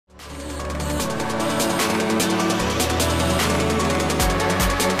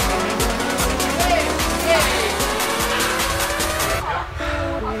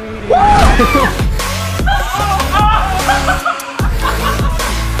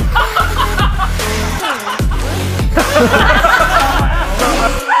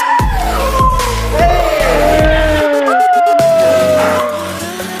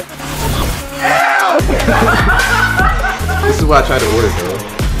This is what I tried to order, bro.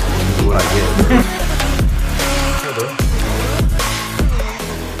 This is what I get, bro.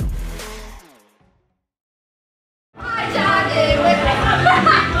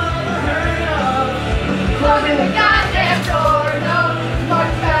 Closing the goddamn door, no,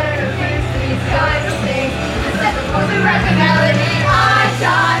 much better to fix these kinds of things. Instead of closing rationality, I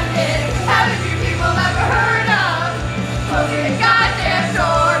shot in. Haven't you people ever heard of closing the goddamn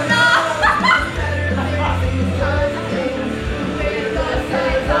door, no? Better to fix these kinds of things with the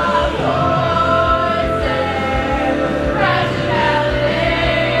sense of poison rationality.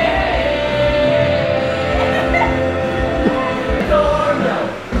 Door, no,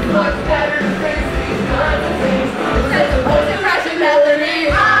 much better to fix these kinds of things. Instead of closing rationality,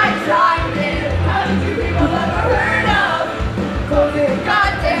 I chimed in. Haven't you people ever heard of closing the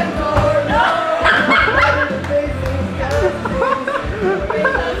goddamn door? No! Better to fix these kinds of things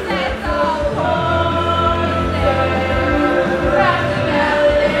with a sense of poison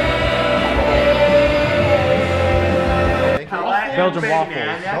rationality. Belgian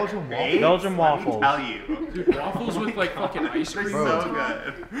waffles. Belgian waffles. Tell you. Dude, waffles with like fucking ice cream. They're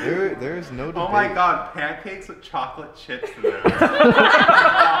so good. There's no debate. Oh my god, pancakes with chocolate chips in them. So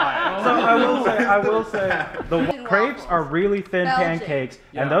I will say, the crepes are really thin pancakes,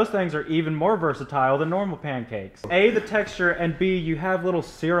 and those things are even more versatile than normal pancakes. A, the texture, and B, you have little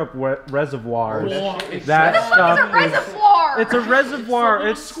syrup reservoirs. That stuff it's a reservoir.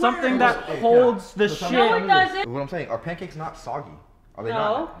 It's something that holds the shit. No, it doesn't. What I'm saying, are pancakes not soggy? Are they No.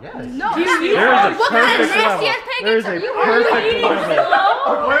 not? Yes. No, What kind of nasty ass pancakes are you eating?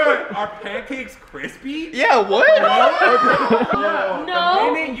 Wait, are pancakes crispy? Yeah, what? No.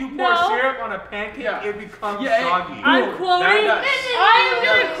 The minute you pour syrup on a pancake, it becomes soggy. I'm quoting. I am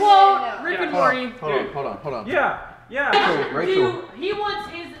gonna quote Rick and Morty. Hold on. Yeah. Rachel, He wants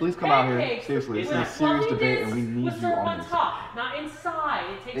his please come out here. pancakes Seriously, with this is a serious debate and we need with you syrup on this. top, not inside.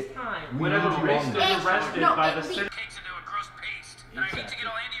 It takes time. Whenever Rich is arrested by the Cakes into a gross paste. And I hate to get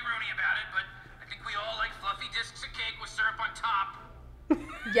all Andy Rooney about it, but I think we all like fluffy discs of cake with syrup on top.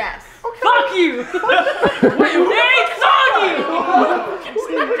 yes. Fuck you! Wait, it ain't soggy!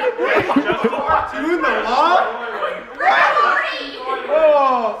 Dude, the law?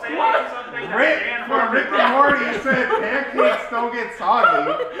 Oh, Rick and Morty said pancakes don't get soggy.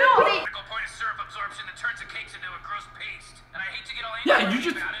 No, they. Critical point of syrup absorption that turns the cakes into a gross paste. And I hate to get all Yeah, Andy you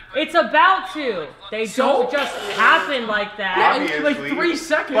just. about it, but It's about to. They So? don't just happen like that. Yeah, in like 3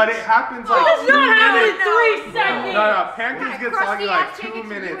 seconds. But it happens like It's 2 not happening minutes. in 3 seconds. No, pancakes get crusty soggy ass like 2 pancakes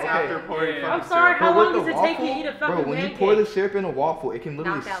minutes do after it. pouring I'm fucking sorry, syrup. how But long with does the it take you to waffle, eat a fucking bro, when you pancake? pour the syrup in a waffle, it can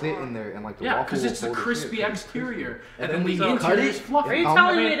literally Not that sit long. in there and like the Yeah, waffle because will it's the hold crispy syrup. exterior, and then then the so cut interior it. is fluffy. Are you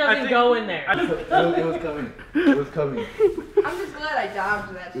telling me it doesn't go in there? It was coming. It was coming. I'm just glad I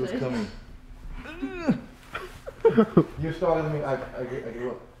dodged that It was shit. coming. You started me. I give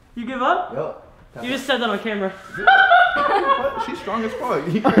up. You give up? Yup. You just said that on camera. What? She's strong as fuck.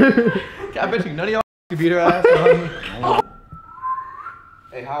 I bet you none of y'all can beat her ass.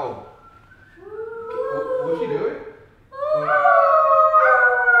 Hey, how? What she do it?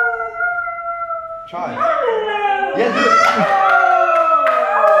 Try. Yeah, do it.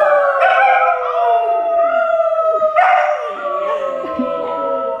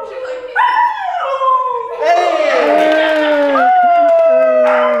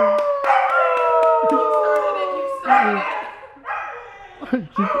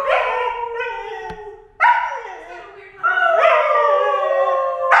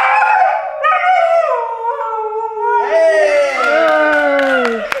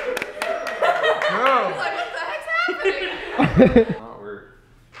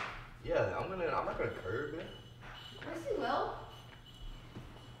 Yeah, I'm not gonna curve it. Yes, you will.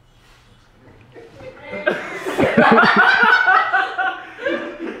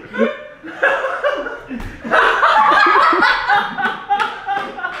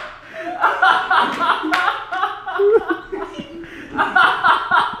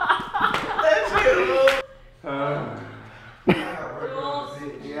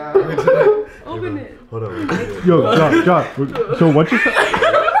 Open it. Hold on. Yo, Josh. So what just?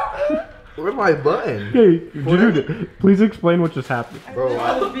 Where's my button? Hey, dude, please explain what just happened.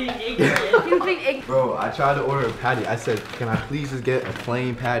 Bro, Being ignorant. You being ignorant. Bro, I tried to order a patty. I said, can I please just get a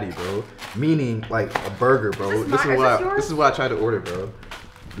plain patty, bro? Meaning like a burger, bro. This is what I tried to order, bro.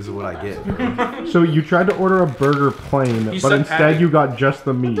 This is what I get, bro. So you tried to order a burger plain, but said instead patty. you got just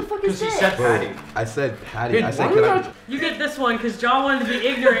the meat. Because he said Bro, patty. I said patty. I said, Why can would I? I- You get this one because John wanted to be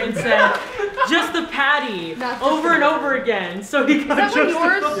ignorant and said, just the patty Not just over and over again. So he got that just one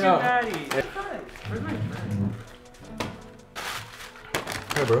yours? the fucking Yeah. patty. Where's my friend?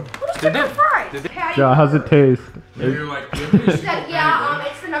 Hey, bro. Did they? Fries. Ja, how's it taste? You're like, He said, yeah,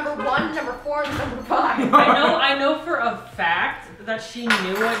 it's the number 1, number 4, and number 5. I know for a fact that she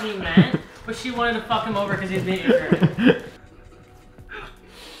knew what he meant, but she wanted to fuck him over because he's being ignorant.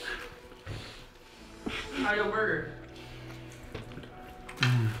 How's your burger?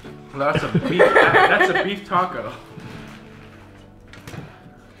 That's a beef taco.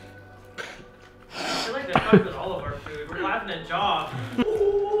 I feel like they fucked with all of our food. We're laughing at Jaw.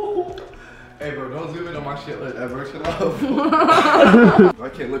 Hey, bro, don't zoom in on my shit like ever. Chill out. I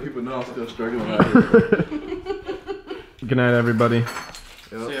can't let people know I'm still struggling out here. Good night, everybody. Yep.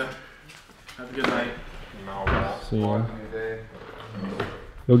 See ya. Have a good night. See ya.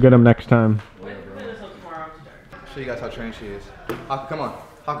 You'll get him next time. Show you guys how trained she is. Hawker, come on.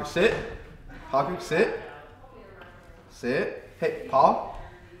 Hawker, sit. Hawker, sit. Sit. Hey, paw.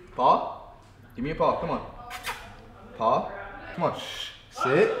 Paw. Give me a paw. Come on. Paw. Come on. Shh.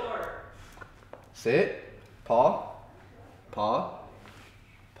 Sit. Sit. Paw. Paw.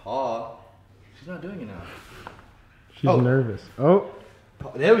 Paw. She's not doing it now. She's nervous. Oh.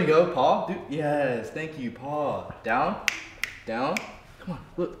 Paw. There we go. Paw. Dude. Yes. Thank you. Paw. Down. Down. Come on.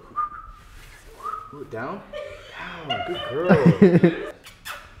 Look. Look down. Down. Good girl.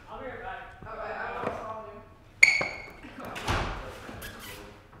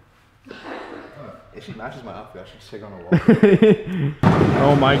 If she matches my outfit, I should stick on the wall.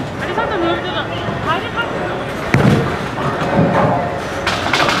 Oh my. I just have to move to the. How did I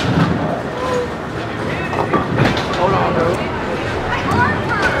Hold on, bro. My arm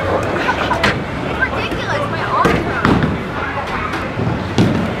hurts. It's ridiculous. My arm hurts.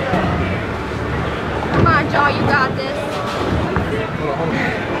 Come on, Jaw, you got this. Hold on, hold on.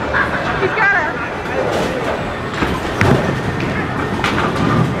 He's got her.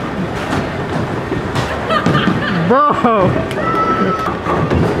 Bro!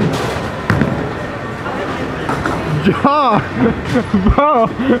 Ja! Bro!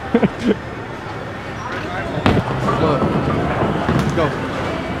 Look. Let's go.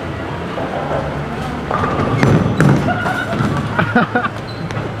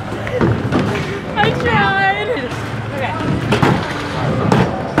 I tried. Okay.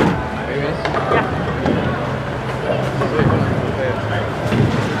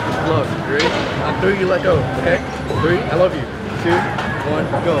 Look, 3. On 3, you let go. Okay? 3, I love you. 2,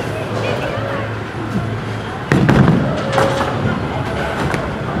 1, go.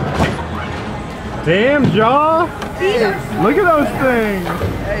 Damn, Ja! Hey, Look at those things!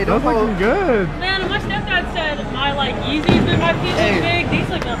 hey, Those them looking hoes, good! Man, my stepdad said my like Yeezys and my feet Hey. look big. These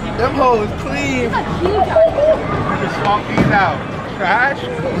look nothing. them hoes clean. He's a huge out. Just swap these out. Trash.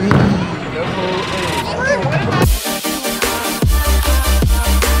 Them hoes, hey.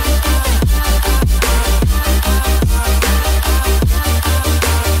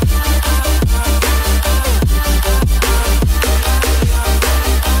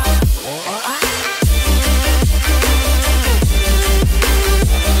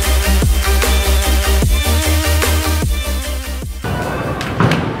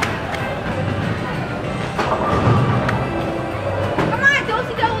 Come on,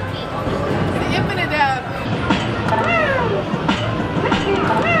 Dosey Dozy. The infinite dab.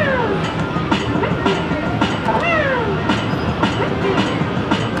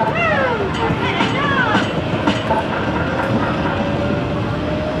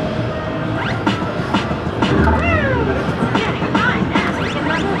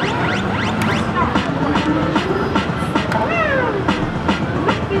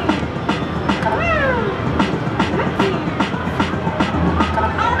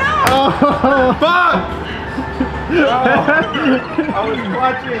 Oh! Fuck! I was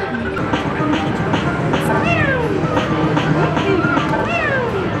watching.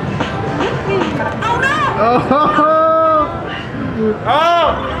 Oh!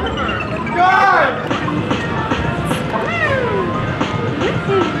 Oh! God!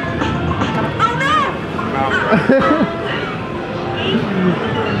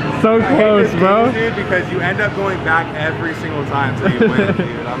 So close, bro. Dude, because you end up going back every single time until you win,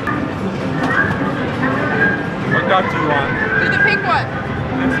 dude. What duck do you want? Do the pink one.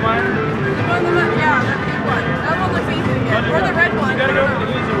 This one? Yeah, the pink one. That one looks easy to get. Or the red one. You gotta go for the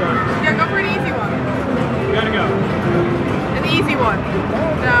easy one. Yeah, go for an easy one. You gotta go. An easy one.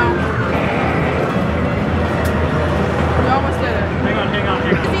 No. You almost did it. Hang on.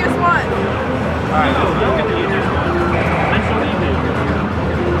 Easiest one. Alright, let's Look at the easiest one. That's so easy.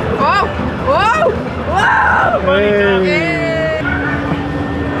 Whoa! Whoa! Whoa! Hey. Yay!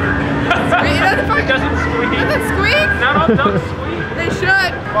 They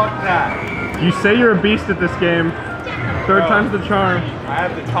should. Fuck that. You say you're a beast at this game. Third time's the charm. I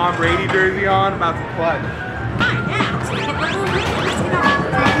have the Tom Brady jersey on, about to clutch.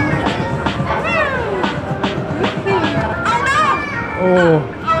 Oh.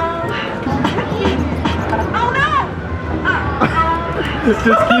 It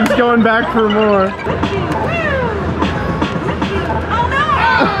just keeps going back for more.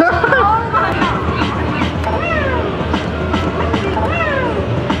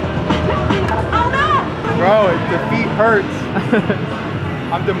 Bro, defeat hurts.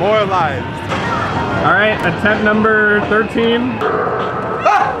 I'm demoralized. All right, attempt number 13.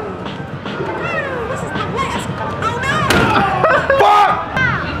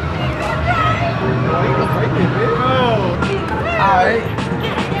 Alright.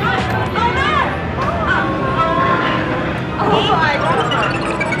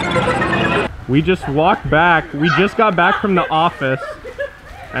 We just walked back. We just got back from the office,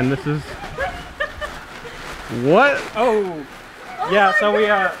 and this is what? Oh, yeah. So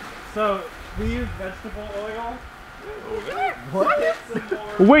we use vegetable oil. What?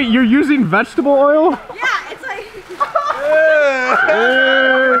 Wait, you're using vegetable oil? Yeah, it's like.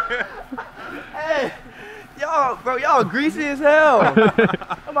 Hey, y'all, bro, y'all greasy as hell.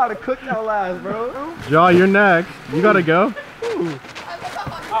 I'm about to cook y'all last, bro. Jaw, you're next. You gotta go.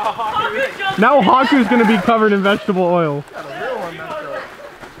 Now Haku's gonna be covered in vegetable oil. Got a real one messed up.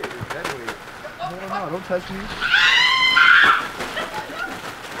 No, don't touch me.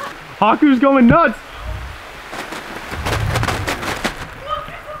 Haku's going nuts.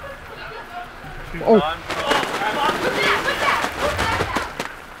 Oh.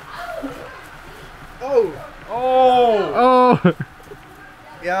 Oh. Oh. Oh.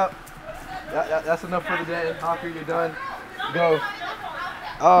 Yep. That's enough for the day. Hawker, you're done. Go.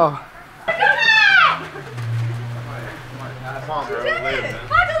 Oh. Come on, bro. Live, man.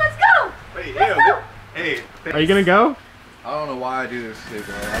 Michael, let's go. Wait, Let's ew. go. Hey. Are you gonna go? I don't know why I do this shit,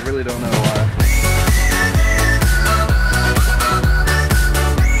 bro. I really don't know why.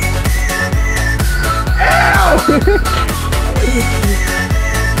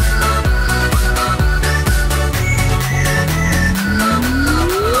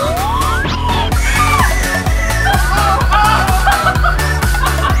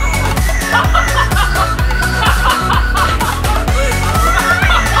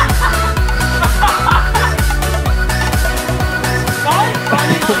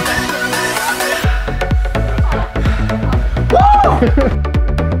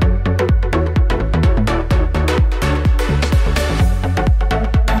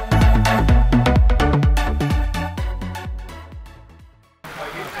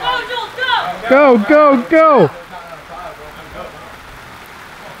 Go, go, go!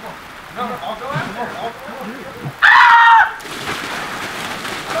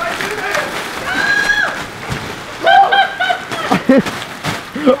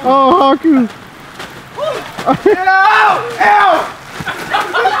 Oh, Haku! Get out! Ow!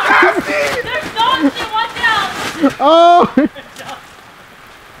 There's dogs there, watch out! Oh!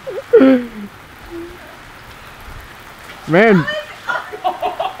 Man.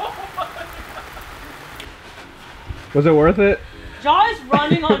 Was it worth it? Jaw is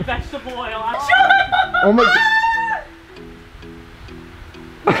running on vegetable oil. Oh my.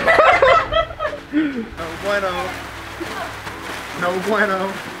 No bueno. No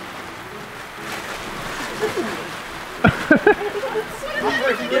bueno. I'm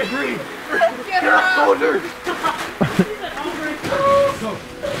going to get green. Get her out. Soldiers!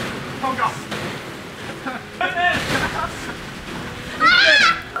 Oh, God.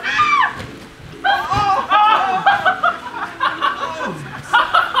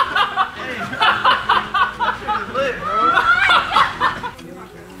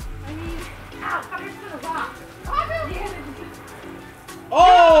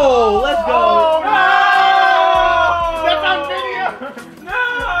 Oh, let's go! Oh, no! That's on video! No!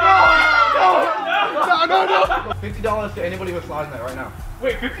 $50 to anybody who slides that right now.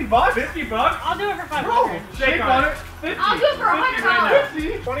 Wait, 50 bucks? 50 bucks? I'll do it for 500. Bro, shake on it. 50. I'll do it for 50 $100. right now.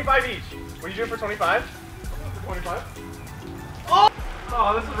 50? 25 each. What you do for 25? 25?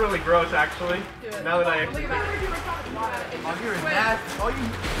 Oh, this is really gross, actually. Now that I actually. Oh, you're nasty. Oh,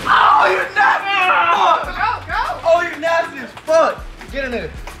 you're nasty as fuck! Go. Oh, you're nasty as fuck! Get in there.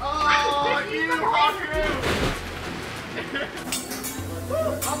 Oh, you Haku!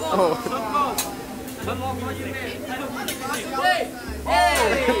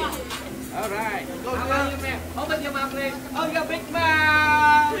 Alright. Open your mouth, please. Oh, your big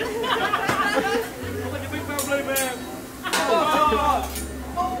mouth. Open your big mouth, please, man.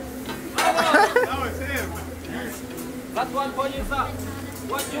 No, it's him. Last one for you, sir.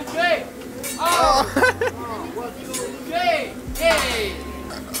 1, 2, 3. Oh! 1, 2, 3. Hey!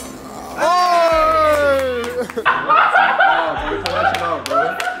 Oh, turn that shit off, bro.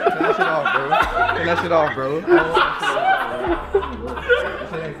 Turn that shit off, bro. Turn that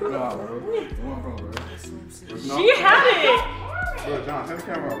shit off, bro. She had it! Bro, John, turn the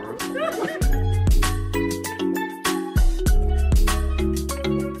camera off, bro.